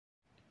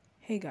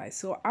Hey guys,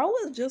 so I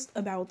was just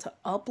about to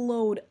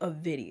upload a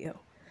video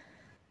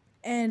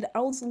and I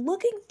was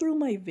looking through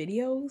my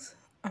videos.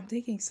 I'm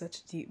taking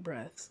such deep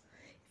breaths.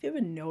 If you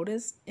haven't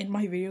noticed, in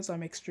my videos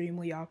I'm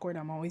extremely awkward.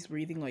 I'm always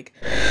breathing like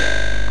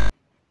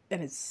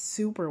and it's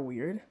super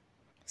weird.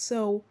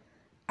 So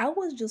I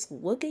was just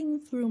looking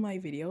through my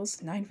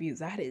videos, 9 views,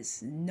 that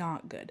is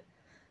not good.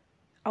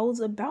 I was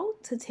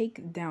about to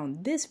take down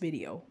this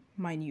video,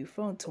 my new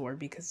phone tour,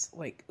 because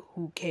like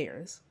who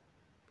cares?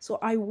 So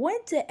I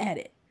went to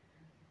edit.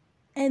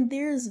 And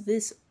there's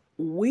this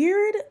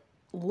weird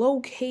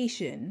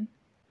location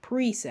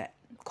preset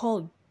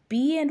called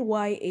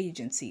BNY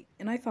Agency.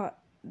 And I thought,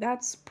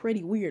 that's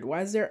pretty weird.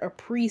 Why is there a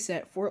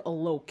preset for a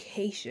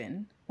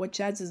location? What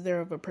chance is there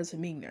of a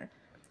person being there?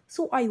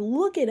 So I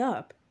look it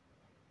up.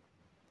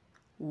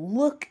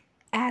 Look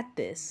at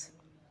this.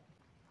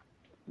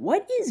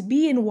 What is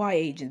BNY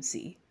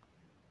Agency?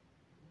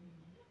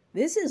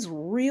 This is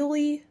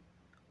really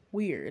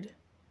weird.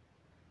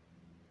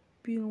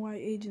 BNY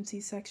Agency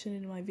section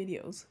in my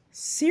videos.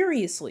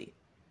 Seriously,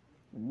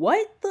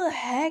 what the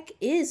heck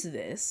is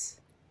this?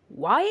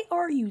 Why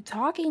are you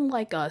talking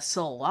like a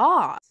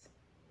sloth?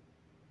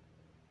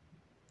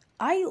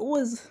 I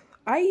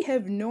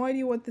have no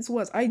idea what this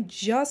was. I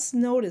just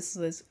noticed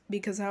this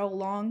because how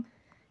long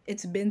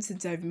it's been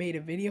since I've made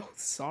a video.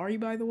 Sorry,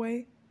 by the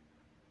way.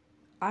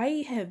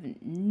 I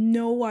have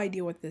no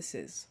idea what this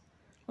is.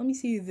 Let me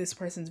see this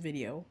person's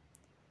video.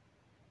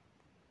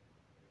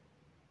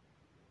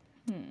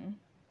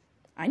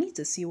 I need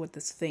to see what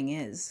this thing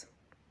is.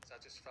 I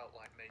just felt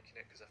like making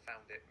it because I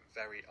found it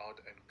very odd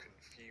and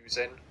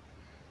confusing.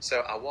 So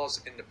I was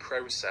in the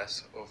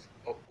process of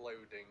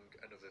uploading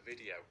another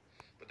video,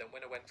 but then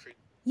when I went through...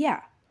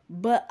 Yeah,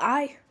 but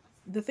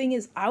the thing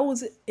is, I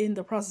was in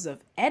the process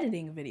of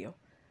editing a video.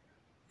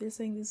 They're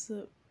saying this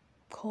is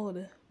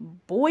called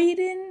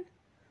Boyden.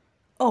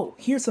 Oh,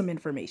 here's some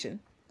information.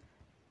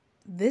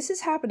 This is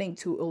happening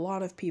to a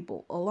lot of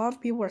people. A lot of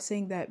people are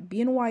saying that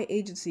BNY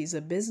Agency is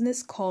a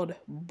business called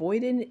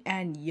Boyden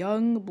and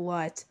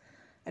Youngblood.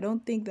 I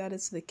don't think that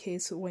is the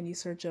case when you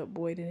search up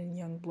Boyden and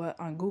Youngblood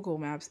on Google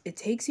Maps. It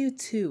takes you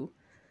to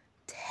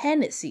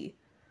Tennessee.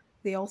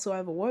 They also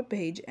have a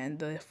webpage, and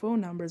the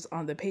phone numbers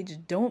on the page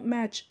don't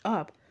match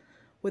up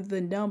with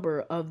the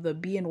number of the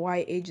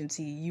BNY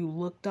agency you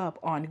looked up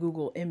on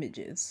Google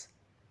Images.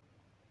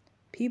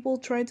 People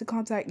tried to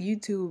contact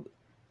YouTube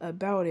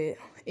about it,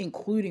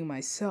 including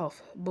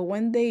myself, but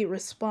when they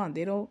respond,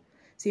 they don't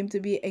seem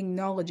to be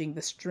acknowledging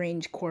the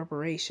strange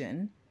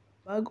corporation.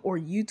 Bug or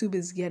YouTube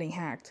is getting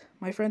hacked.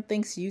 My friend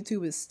thinks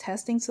YouTube is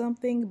testing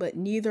something, but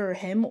neither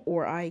him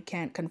or I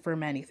can't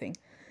confirm anything.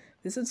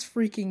 This is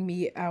freaking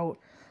me out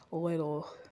a little.